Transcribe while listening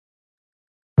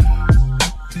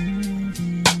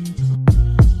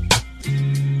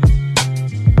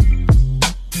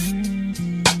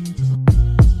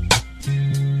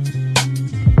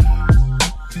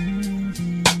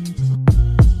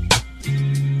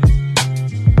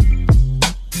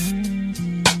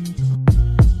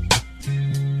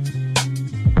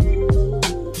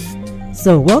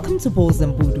So, welcome to Balls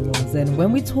and Boudoirs. And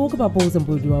when we talk about Balls and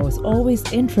Boudoirs, it's always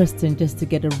interesting just to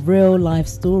get the real life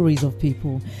stories of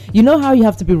people. You know how you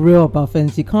have to be real about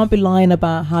things. You can't be lying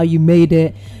about how you made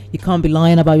it. You can't be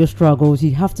lying about your struggles.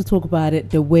 You have to talk about it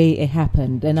the way it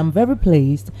happened. And I'm very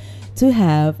pleased to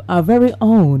have our very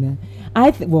own.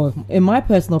 In my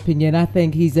personal opinion, I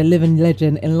think he's a living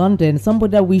legend in London.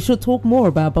 Somebody that we should talk more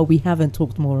about, but we haven't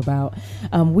talked more about.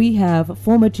 We have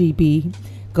former GB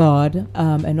guard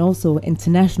and also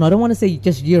international, I don't want to say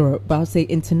just Europe, but I'll say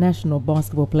international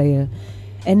basketball player,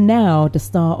 and now the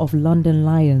star of London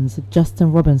Lions,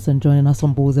 Justin Robinson, joining us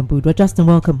on Balls and Boudoirs. Justin,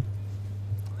 welcome.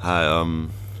 Hi,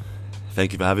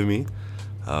 thank you for having me.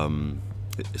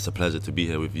 It's a pleasure to be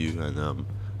here with you, and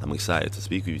I'm excited to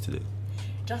speak with you today.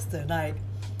 Justin, I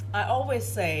always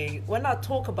say, when I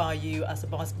talk about you as a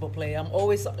basketball player, I'm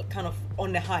always kind of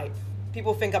on the hype.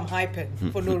 People think I'm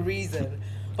hyping for no reason.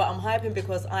 But I'm hyping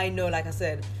because I know, like I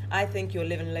said, I think you're a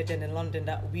living legend in London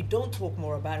that we don't talk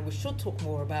more about and we should talk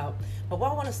more about. But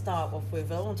what I want to start off with,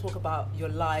 I want to talk about your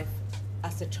life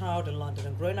as a child in London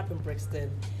and growing up in Brixton.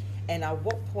 And at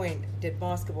what point did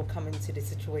basketball come into the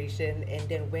situation, and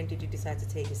then when did you decide to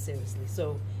take it seriously?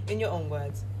 So, in your own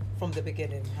words, from the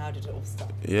beginning, how did it all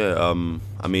start? Yeah,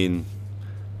 I mean,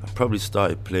 I probably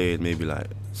started playing maybe like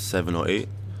 7 or 8,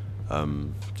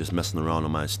 just messing around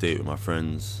on my estate with my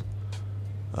friends.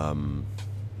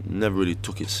 Never really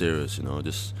took it serious, you know,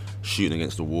 just shooting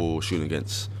against the wall, shooting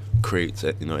against crates,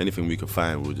 you know, anything we could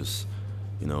find, we'll just,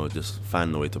 you know, just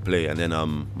find a way to play. And then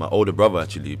my older brother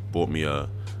actually bought me a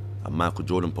Michael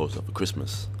Jordan poster for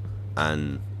Christmas,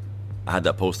 and I had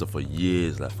that poster for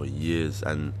years,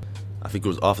 and I think it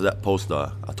was after that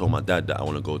poster I told my dad that I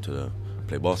want to go to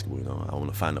play basketball, you know, I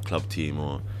want to find a club team,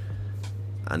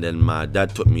 and then my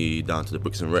dad took me down to the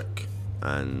Brixton Rec,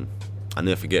 and I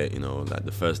never forget it, you know, like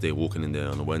the first day walking in there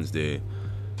on a Wednesday,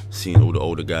 seeing all the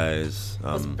older guys.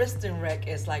 Because Brixton Rec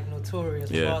is like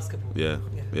notorious for basketball. Yeah,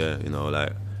 you know,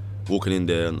 like walking in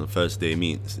there on the first day,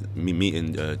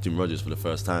 meeting Jim Rogers for the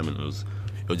first time, and it was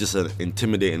just an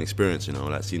intimidating experience, you know,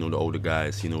 like seeing all the older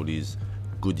guys, seeing all these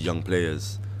good young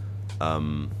players.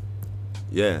 And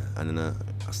then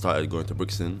I started going to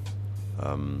Brixton.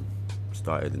 You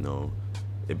know,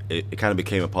 it kind of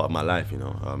became a part of my life, you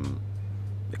know.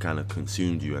 It kind of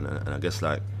consumed you, and I guess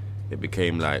like it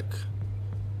became like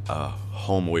a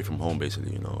home away from home,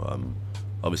 basically, you know.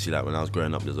 Obviously, like when I was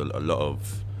growing up, there's a lot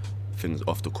of things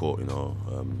off the court, you know.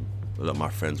 A lot of my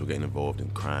friends were getting involved in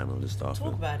crime and all this stuff.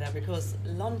 Talk about that, because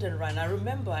London ran. I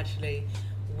remember actually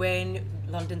when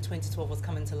London 2012 was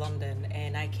coming to London,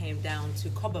 and I came down to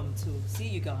Cobham to see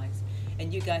you guys,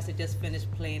 and you guys had just finished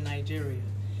playing Nigeria,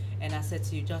 and I said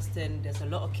to you, Justin, there's a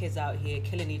lot of kids out here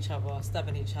killing each other,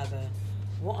 stabbing each other.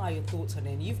 What are your thoughts on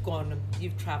it? You've gone,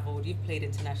 you've travelled, you've played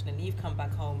internationally, you've come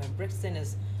back home, and Brixton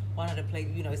is one of the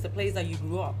places, you know, it's the place that you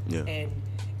grew up. Yeah. And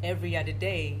every other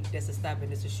day there's a stabbing,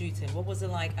 there's a shooting. What was it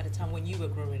like at the time when you were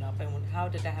growing up, and how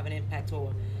did that have an impact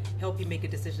or help you make a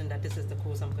decision that this is the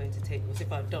course I'm going to take? Because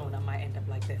if I don't, I might end up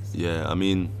like this. Yeah, I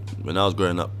mean, when I was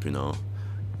growing up, you know,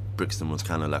 Brixton was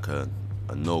kind of like a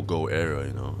no-go area,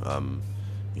 you know.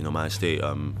 You know, my estate,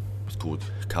 it's called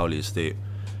Cowley Estate.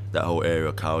 That whole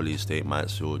area, Cowley Estate,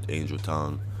 Mansfield, Angel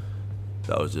Town,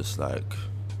 that was just like,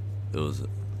 it was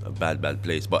a bad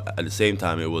place. But at the same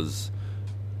time, it was,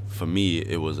 for me,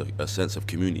 it was a sense of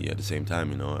community at the same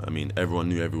time, you know. I mean, everyone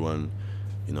knew everyone,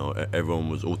 you know, everyone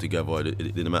was all together. It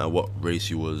didn't matter what race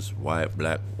you was, white,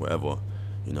 black, whatever,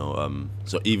 you know.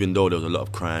 So even though there was a lot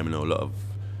of crime, you know, a lot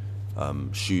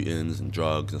of shootings and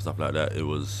drugs and stuff like that, it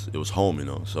was home, you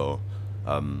know. So,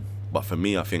 but for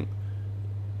me, I think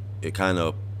it kind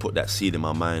of put that seed in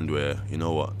my mind where, you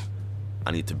know what,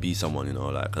 I need to be someone, you know,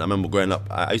 like, cause I remember growing up,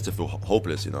 I used to feel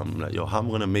hopeless, you know. I'm like, yo, how am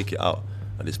I gonna make it out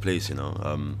of this place, you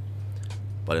know?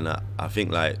 But then I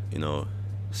think, like, you know,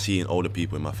 seeing older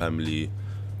people in my family,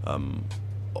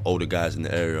 older guys in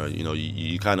the area, you know,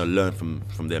 you kind of learn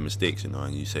from their mistakes, you know,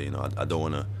 and you say, you know, I don't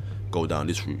want to go down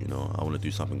this route, you know, I want to do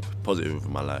something positive with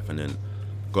my life. And then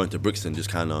going to Brixton just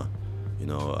kind of, you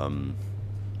know,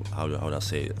 how do I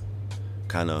say it?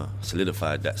 Kind of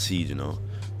solidified that seed, you know.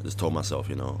 I just told myself,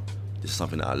 you know, this is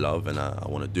something that I love and I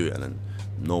want to do it, and then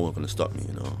no one's going to stop me,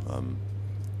 you know.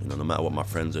 You know, no matter what my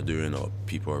friends are doing or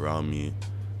people around me,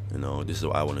 you know, this is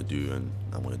what I want to do, and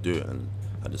I want to do it, and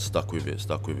I just stuck with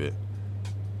it.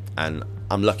 And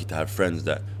I'm lucky to have friends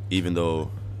that, even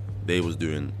though they was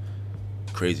doing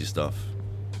crazy stuff,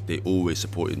 they always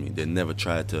supported me. They never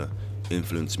tried to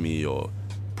influence me or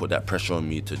put that pressure on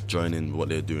me to join in what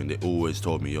they're doing. They always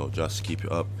told me, yo, just keep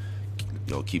it up,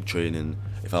 you know, keep training.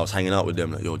 If I was hanging out with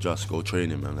them, like, yo, just go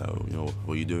training, man, like, you know,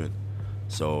 what are you doing?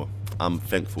 So I'm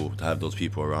thankful to have those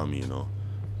people around me, you know,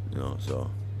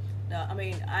 so. No, I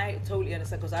mean, I totally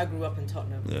understand because I grew up in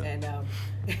Tottenham, Yeah.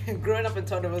 and growing up in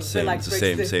Tottenham was a bit Same, like it's the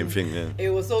same Brixton. thing, yeah. It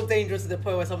was so dangerous to the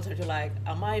point where sometimes you're like,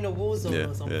 am I in a war zone Yeah,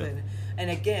 or something? yeah. And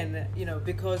again, you know,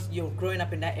 because you're growing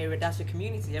up in that area, that's your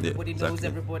community. Everybody knows exactly.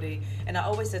 everybody. And I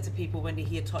always said to people when they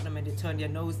hear Tottenham and they turn their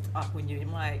nose up when you're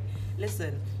like,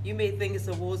 listen, you may think it's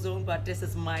a war zone, but this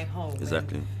is my home.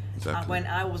 Exactly. And Exactly. when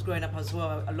I was growing up as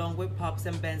well, along with Pops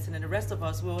and Benson and the rest of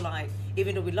us, we were like,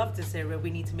 even though we love this area,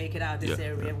 we need to make it out of this Yeah,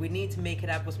 area. yeah. We need to make it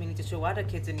out because we need to show other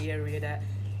kids in the area that,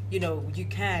 you know, you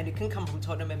can come from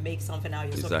Tottenham and make something out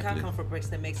of yourself. You Exactly. can come from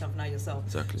Brixton and make something out of yourself.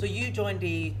 Exactly. So you joined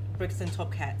the Brixton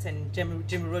Top Cats, and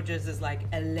Jimmy Rogers is like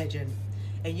a legend.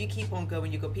 And you keep on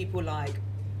going. You got people like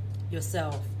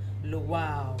yourself,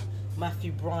 Luau,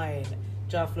 Matthew Bryan,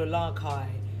 Jaflo Larkai,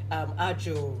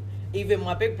 Adjo. Even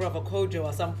my big brother Kojo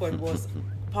at some point was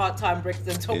part-time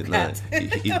Brixton Top Cat.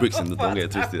 He's Brixton, don't get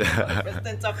it twisted.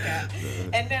 Brixton Top Cat.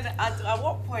 And then at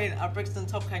what point at Brixton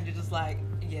Top Cat you're just like,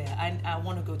 yeah, I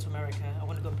want to go to America. I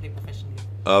want to go and play professionally.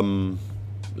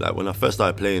 Like when I first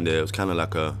started playing there, it was kind of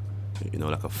like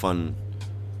a fun,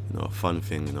 a fun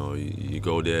thing. You know, you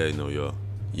go there, you know, you're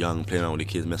young, playing around with the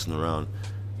kids, messing around,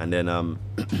 and then I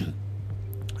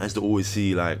used to always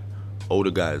see like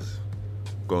older guys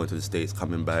going to the States,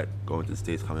 coming back,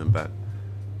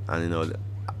 and you know,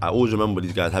 I always remember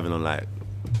these guys having on like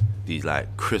these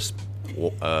like crisp,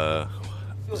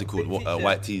 what's it called,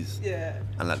 white tees, Yeah.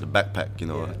 and like the backpack, you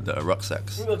know, Yeah. the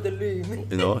rucksacks. Room of the loom.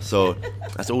 You know, so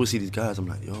I used to always see these guys. I'm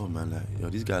like, yo, man, like, yo,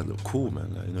 these guys look cool,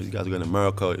 man. Like, you know, these guys are going to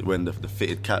America wearing the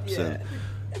fitted caps Yeah.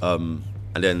 and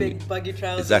then Big baggy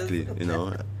trousers. exactly, you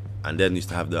know, and then used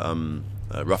to have the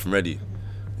rough and ready,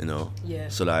 you know. Yeah.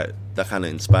 So like that kind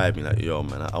of inspired me, like, yo,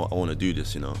 man, I want to do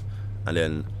this, you know. And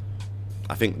then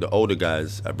I think the older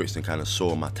guys at Brixton kind of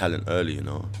saw my talent early, you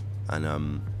know. And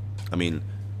I mean,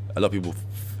 a lot of people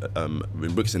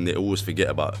in Brixton, they always forget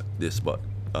about this, but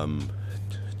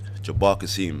Jabbar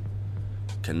Kasim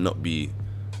cannot be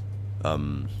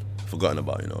forgotten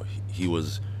about. You know, he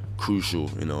was crucial,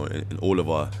 you know, in all of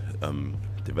our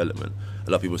development. A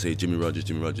lot of people say Jimmy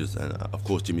Rogers, and of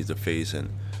course Jimmy's the face, and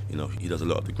you know he does a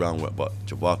lot of the groundwork. But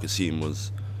Jabbar Kasim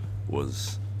was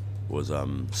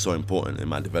so important in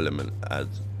my development, as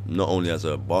not only as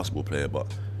a basketball player, but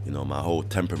you know, my whole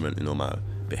temperament, you know, my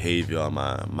behavior,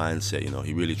 my mindset. You know,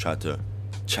 he really tried to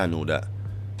channel that.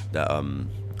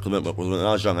 Because when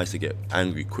I was young, I used to get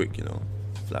angry quick, you know,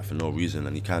 like for no reason,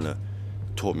 and he kind of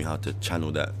taught me how to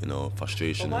channel that, you know,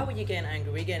 frustration. But why were you getting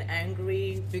angry? Were you getting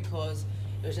angry because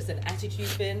it was just an attitude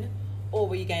thing? Or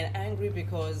were you getting angry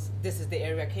because this is the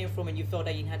area I came from and you felt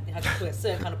that you had to put a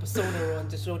certain kind of persona on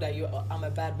to show that I'm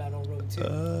a bad man on road too?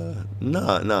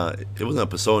 Nah, it wasn't a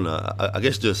persona. I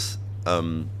guess just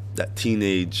that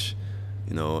teenage,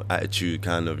 you know, attitude,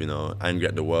 kind of, you know, angry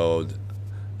at the world.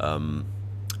 I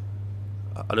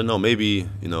don't know, maybe,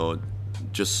 you know,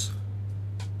 just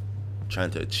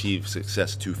trying to achieve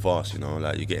success too fast, you know,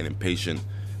 like you're getting impatient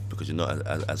because you're not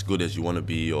as good as you want to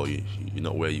be, or you're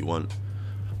not where you want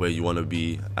to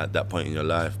be at that point in your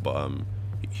life. But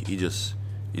he just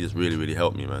really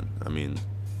helped me, man. I mean,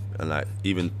 and like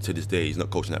even to this day, he's not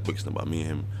coaching at Brixton, but me and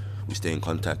him, we stay in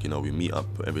contact. You know, we meet up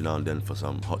every now and then for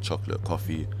some hot chocolate,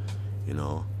 coffee, you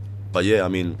know. But yeah, I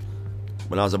mean,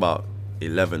 when I was about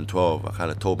 11, 12, I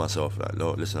kind of told myself like,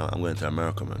 "Look, listen, I'm going to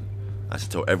America, man." I used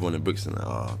to tell everyone in Brixton, like,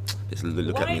 "Oh, just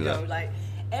look Why at me though? like." Like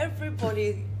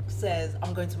everybody says,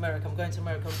 I'm going to America.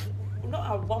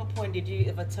 Not at one point did you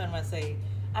ever turn around and say,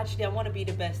 actually, I want to be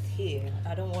the best here.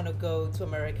 I don't want to go to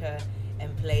America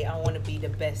and play. I want to be the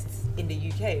best in the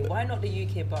UK. Why not the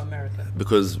UK but America?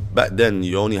 Because back then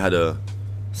you only had a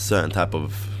certain type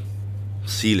of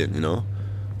ceiling, you know,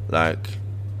 like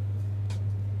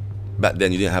back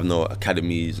then you didn't have no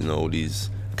academies, you know, all these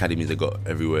academies they got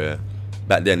everywhere.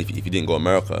 Back then, if you didn't go to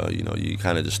America, you know, you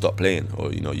kind of just stopped playing,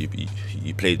 or you know, you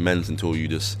played men's until you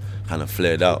just kind of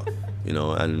flared out, you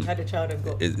know, and Had a child and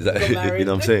got you married.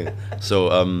 know what I'm saying?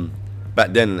 So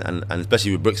back then, and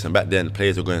especially with Brixton, back then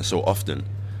players were going so often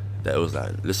that it was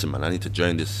like, listen, man, I need to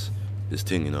join this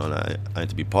thing, you know, and I need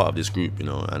to be part of this group, you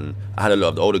know. And I had a lot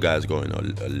of the older guys going, you know,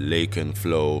 Laken,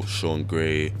 Flo, Sean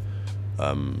Gray,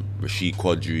 Rashid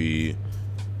Quadri,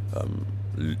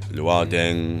 Luau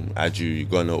Deng,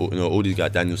 Adju, you know, all these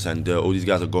guys, Daniel Sandel, all these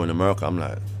guys are going to America. I'm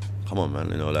like, come on,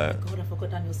 man, you know, like, God, I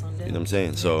forgot Daniel Sandel. you know what I'm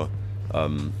saying? So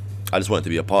I just wanted to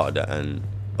be a part of that, and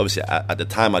obviously at the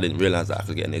time I didn't realize that I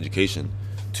could get an education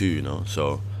too, you know.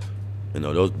 So, you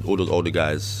know, all those older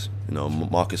guys, you know,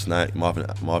 Marcus Knight,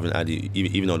 Marvin Addy,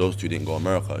 even though those two didn't go to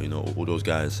America, you know, all those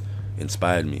guys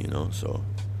inspired me, you know. So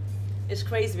It's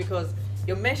crazy because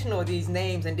you're mentioning all these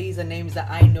names, and these are names that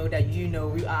I know that you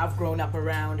know. I've grown up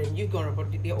around, and you've grown up.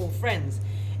 They're all friends,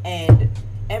 and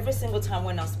every single time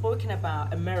when I've spoken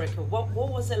about America, what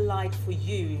was it like for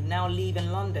you now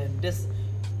leaving London? This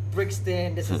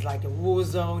Brixton, this is like a war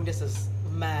zone. This is,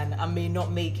 man, I may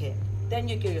not make it. Then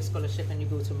you get your scholarship and you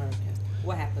go to America.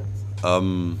 What happens?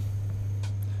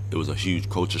 It was a huge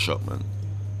culture shock, man.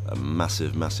 A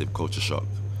massive, massive culture shock.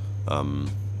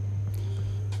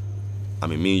 I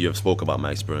mean, me and you have spoke about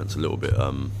my experience a little bit.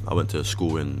 I went to a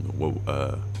school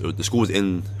the school was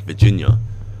in Virginia,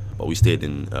 but we stayed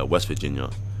in West Virginia,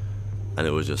 and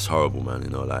it was just horrible, man. You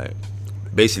know, like,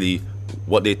 basically,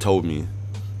 what they told me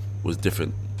was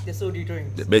different. They sold you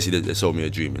dreams. Basically, they sold me a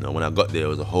dream. You know, when I got there, it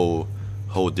was a whole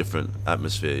different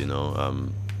atmosphere. You know,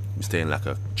 we stayed in like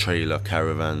a trailer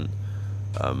caravan,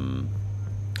 you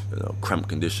know, cramped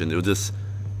condition. It was just.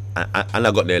 And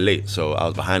I got there late, so I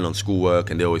was behind on schoolwork,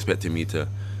 and they were expecting me to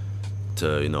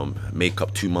you know, make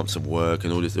up 2 months of work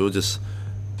and all this. It was just,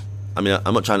 I mean,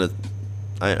 I'm not trying to,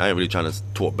 I ain't really trying to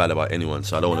talk bad about anyone,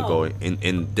 so I don't want to go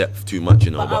in depth too much,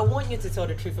 you know. But I want you to tell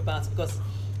the truth about it, because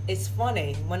it's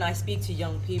funny when I speak to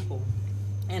young people,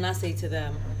 and I say to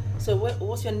them, so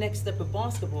what's your next step with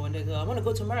basketball? And they go, I want to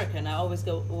go to America. And I always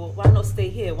go, well, why not stay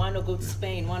here? Why not go to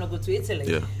Spain? Why not go to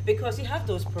Italy? Yeah. Because you have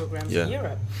those programs in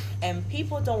Europe. And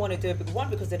people don't want to do it, one,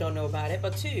 because they don't know about it,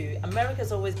 but two,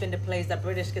 America's always been the place that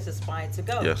British kids aspire to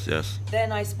go. Yes.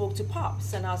 Then I spoke to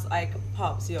Pops, and I was like,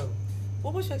 Pops, yo,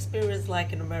 what was your experience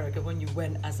like in America when you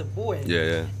went as a boy?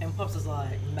 Yeah. And Pops was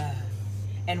like, man.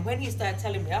 And when he started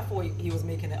telling me, I thought he was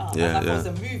making it up. Yeah, I thought it was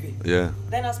a movie. Yeah.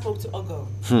 Then I spoke to Ogo.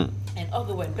 And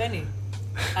Ogo went, Benny,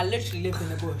 I literally lived in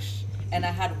the bush. And I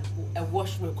had a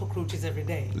wash with cockroaches every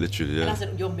day. Literally, yeah. And I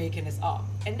said, you're making this up.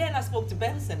 And then I spoke to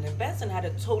Benson. And Benson had a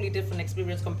totally different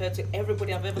experience compared to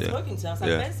everybody I've ever spoken to. I was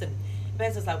like, Benson.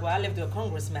 Benson's like, well, I lived with a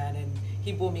congressman. And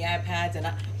he bought me iPads. And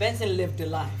Benson lived the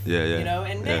life. Yeah. You know?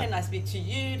 And then I speak to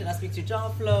you. Then I speak to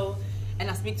John Flo. And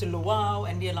I speak to Luau.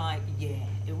 And they're like, yeah.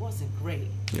 It wasn't great.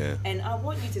 Yeah. And I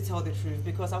want you to tell the truth,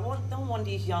 because I don't want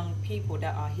these young people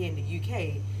that are here in the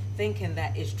UK thinking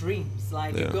that it's dreams.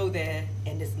 Like, you go there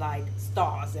and it's like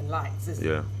stars and lights.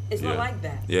 It's not like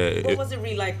that. Yeah. What was it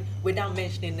really like, without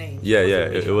mentioning names? Yeah.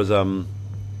 It was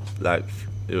like,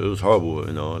 it was horrible.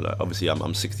 You know, like, obviously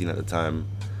I'm 16 at the time.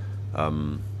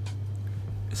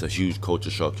 It's a huge culture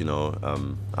shock. You know,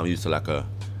 I'm used to like a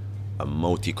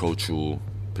multicultural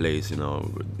place, you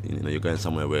know, you're going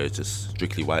somewhere where it's just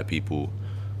strictly white people.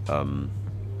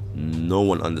 No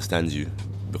one understands you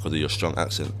because of your strong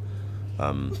accent.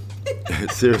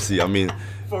 Seriously, I mean,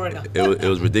 it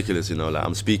was ridiculous, you know. Like,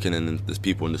 I'm speaking and there's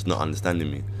people and just not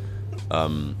understanding me.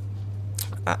 And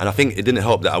I think it didn't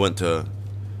help that I went to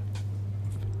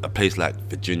a place like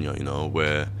Virginia, you know,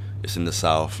 where it's in the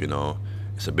South, you know,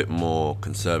 it's a bit more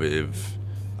conservative.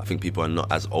 I think people are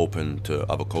not as open to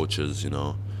other cultures, you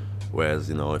know. Whereas,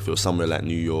 you know, if it was somewhere like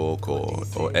New York or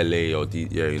LA or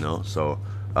you know, so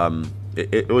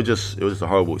it was just a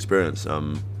horrible experience.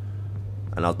 And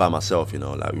I was by myself, you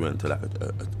know, like we went to like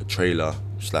a trailer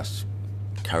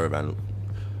 / caravan,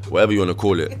 whatever you want to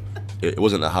call it. It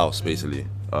wasn't a house, basically.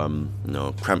 You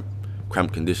know,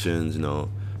 cramped conditions, you know,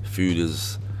 food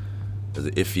is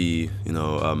iffy, you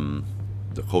know,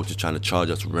 the culture's trying to charge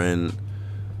us rent.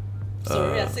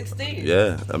 So at 16?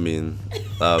 Yeah, I mean,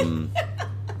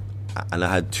 and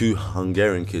I had 2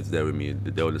 Hungarian kids there with me.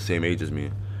 They were the same age as me,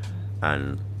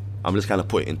 and I'm just kind of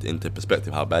putting into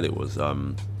perspective how bad it was.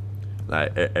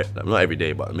 Like, not every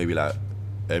day, but maybe like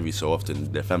every so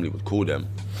often, their family would call them,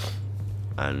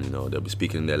 and, you know, they'll be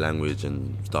speaking their language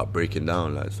and start breaking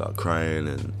down, like start crying,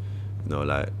 and, you know,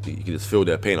 like you can just feel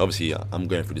their pain. Obviously, I'm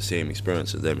going through the same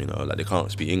experience as them, you know, like they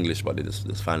can't speak English, but they're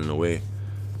just finding a way.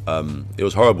 It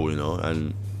was horrible, you know,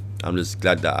 and I'm just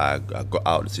glad that I got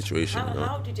out of the situation.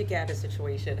 How did you get out of the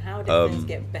situation? How did things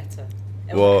get better?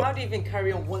 And well, how do you even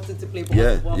carry on wanting to play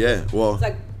basketball? Well, it's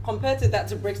like, compared to that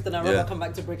to Brixton, I'd rather come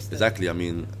back to Brixton. Exactly. I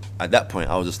mean, at that point,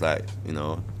 I was just like, you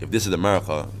know, if this is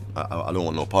America, I don't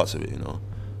want no parts of it, you know.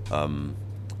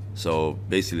 So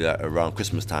basically, like, around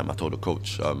Christmas time, I told the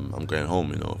coach, I'm going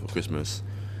home, you know, for Christmas,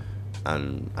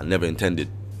 and I never intended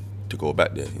to go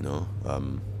back there, you know.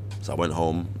 So I went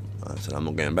home. I said, I'm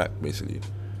not going back, basically.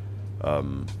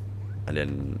 And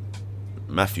then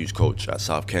Matthew's coach at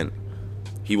South Kent,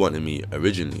 he wanted me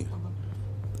originally.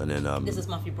 And then this is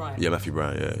Matthew Bryant. Yeah, Matthew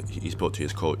Bryant. Yeah, he spoke to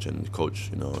his coach, and the coach,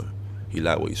 you know, he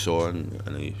liked what he saw, and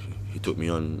he took me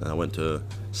on, and I went to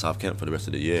South Kent for the rest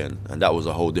of the year, and that was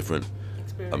a whole different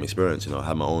experience. You know, I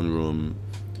had my own room.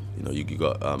 You know, you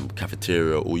got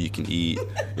cafeteria, all you can eat.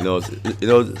 You know,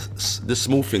 the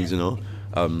small things. You know,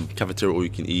 cafeteria, all you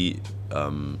can eat.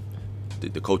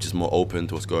 the coach is more open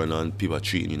to what's going on. People are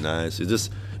treating you nice. It was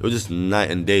just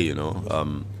night and day, you know.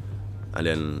 And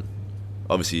then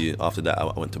obviously after that,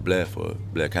 I went to Blair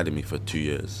Academy for 2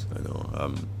 years, you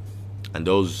know. And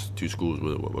those two schools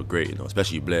were great, you know.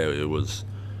 Especially Blair, it was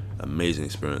an amazing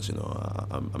experience, you know.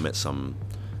 I met some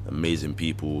amazing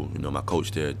people, you know. My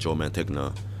coach there, Joe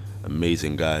Mantegna,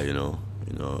 amazing guy, you know.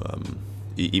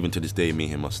 Even to this day, me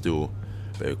and him are still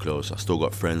very close. I still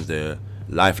got friends there,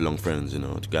 lifelong friends, you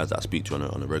know, the guys that I speak to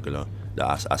on a regular,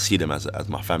 that I see them as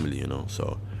my family, you know.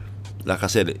 So, like I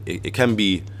said, it can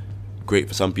be great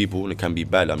for some people and it can be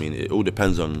bad. I mean, it all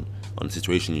depends on the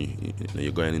situation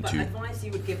you're going into. But advice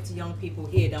you would give to young people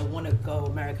here that want to go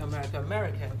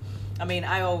America. I mean,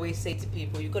 I always say to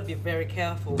people, you've got to be very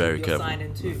careful when you're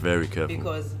signing too. Very careful.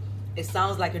 Because it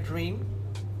sounds like a dream.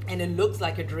 And it looks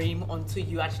like a dream until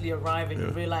you actually arrive and you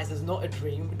realize it's not a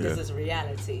dream, this is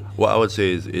reality. What I would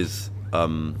say is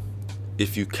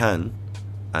if you can,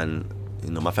 and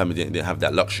you know my family didn't have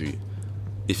that luxury,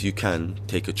 if you can,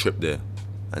 take a trip there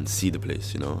and see the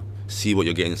place, you know, see what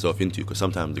you're getting yourself into, because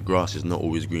sometimes the grass is not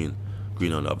always green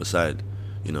on the other side,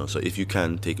 you know. So if you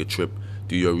can, take a trip,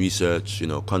 do your research, you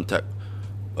know, contact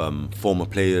former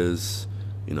players,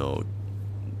 you know,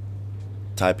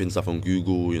 type in stuff on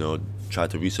Google, you know, try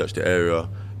to research the area,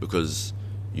 because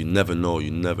you never know.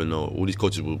 All these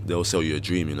coaches they'll sell you a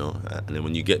dream, you know, and then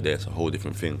when you get there, it's a whole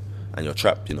different thing, and you're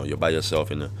trapped. You know, you're by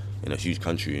yourself in a huge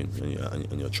country,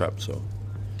 and you're trapped. So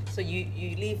you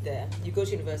leave there, you go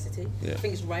to university. Yeah. I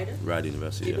think it's Rider. Rider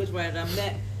University. You go to Rider.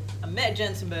 I met a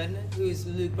gentleman who's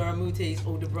Luke Baramute's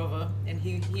older brother, and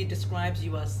he describes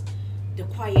you as the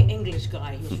quiet English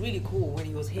guy. He was really cool when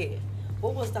he was here.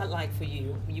 What was that like for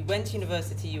you? You went to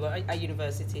university, you were at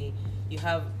university, you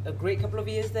have a great couple of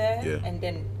years there, and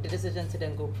then the decision to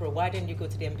then go pro. Why didn't you go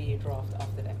to the NBA draft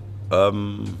after that?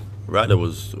 Rider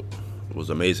was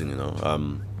amazing, you know.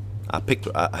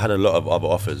 I had a lot of other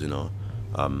offers, you know,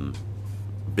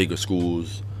 bigger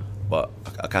schools, but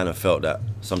I kind of felt that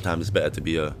sometimes it's better to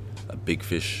be a big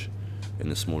fish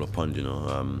in a smaller pond, you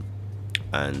know.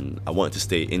 And I wanted to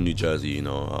stay in New Jersey, you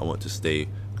know. I wanted to stay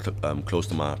close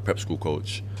to my prep school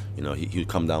coach. You know, he would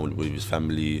come down with his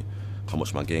family, come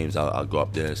watch my games. I'll go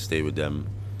up there, stay with them.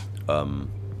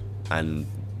 And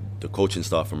the coaching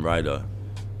staff from Rider,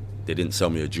 they didn't sell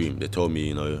me a dream. They told me,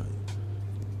 you know,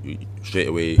 straight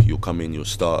away you'll come in, you'll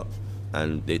start.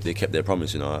 And they kept their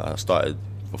promise, you know. I started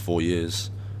for 4 years,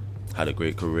 had a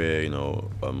great career, you know,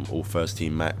 all first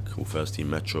team MAC, all first team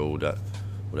Metro, all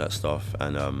that stuff.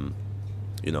 And,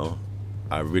 you know,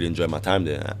 I really enjoyed my time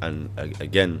there, and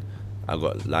again, I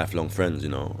got lifelong friends. You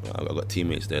know, I got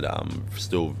teammates there that I'm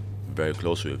still very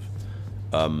close with.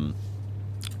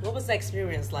 What was the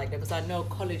experience like? Because I know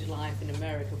college life in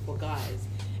America for guys,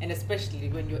 and especially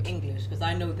when you're English, because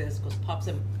I know this because Pops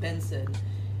and Benson,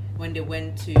 when they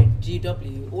went to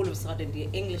GW, all of a sudden the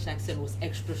English accent was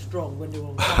extra strong when they were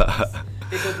on campus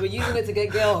because we're using it to get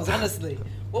girls, honestly.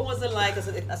 What was it like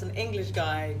as an English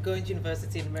guy going to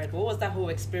university in America? What was that whole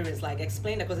experience like?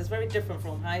 Explain that, because it's very different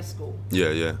from high school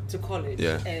to college.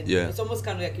 And it's almost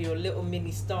kind of like your little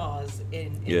mini stars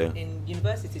in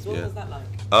universities. What was that like?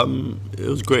 It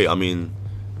was great. I mean,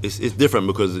 it's different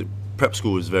because prep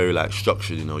school is very like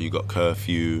structured, you know. You got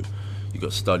curfew, you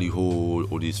got study hall,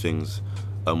 all these things.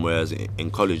 Whereas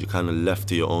in college, you're kind of left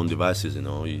to your own devices, you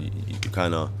know. You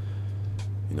kind of,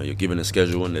 you know, you're given a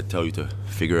schedule and they tell you to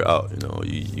figure it out, you know.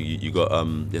 You got,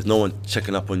 there's no one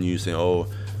checking up on you saying, oh,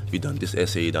 have you done this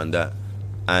essay, you done that.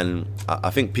 And I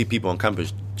think people on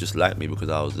campus just liked me because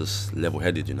I was just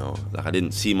level-headed, you know. Like, I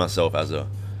didn't see myself as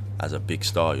a big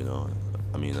star, you know.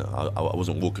 I mean, I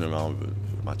wasn't walking around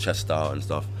with my chest out and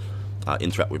stuff. I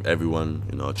interact with everyone,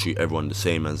 you know, I treat everyone the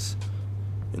same as,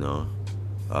 you know.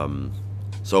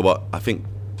 But I think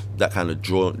that kind of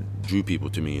drew people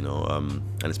to me, you know,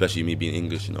 and especially me being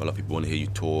English, you know, a lot of people want to hear you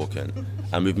talk,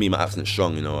 and with me, my accent's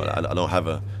strong, you know. I don't have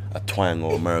a twang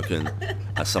or American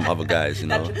as some other guys, you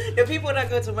know. The people that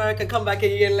go to America come back a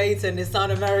year later and they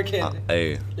sound American.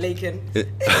 Hey. Lakin.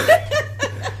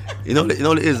 You know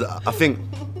what it is? I think,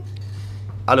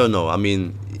 I don't know. I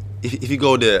mean, if you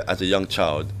go there as a young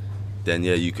child, then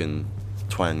yeah, you can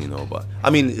twang, you know. But I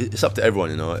mean, it's up to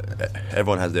everyone, you know.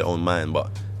 Everyone has their own mind. But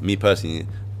me personally,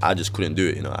 I just couldn't do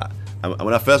it, you know.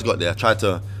 When I first got there, I tried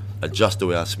to adjust the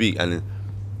way I speak, and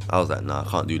I was like, nah, I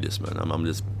can't do this, man. I'm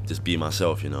just be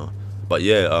myself, you know. But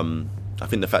yeah, I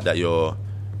think the fact that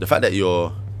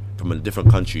you're from a different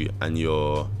country and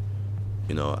you're,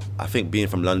 you know, I think being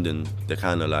from London, they're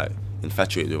kind of like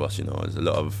infatuated with us, you know. There's a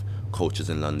lot of cultures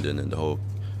in London and the whole,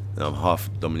 you know, half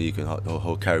Dominican, the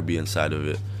whole Caribbean side of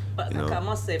it. But you know? I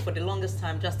must say, for the longest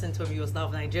time, Justin told me he was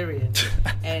half Nigerian.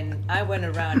 And I went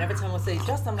around, every time I would say,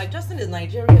 Justin, I'm like, Justin is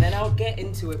Nigerian. And I would get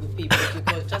into it with people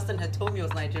because Justin had told me he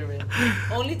was Nigerian.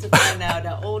 Only to find out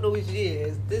that all those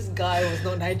years, this guy was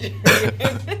not Nigerian.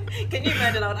 Can you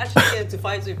imagine? I would actually get into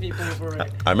fights with people for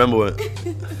it. I remember when,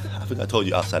 I think I told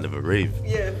you outside of a rave.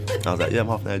 Yeah. I was like, yeah, I'm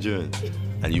half Nigerian.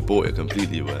 And you bought it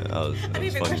completely, but I didn't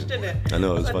even question it. I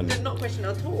know, it was funny. I did not question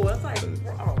it at all. I was like,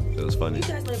 wow. It was funny. You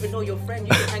guys don't even know your friend.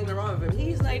 You can hang around with him.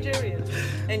 He's Nigerian.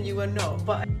 And you were not.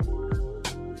 But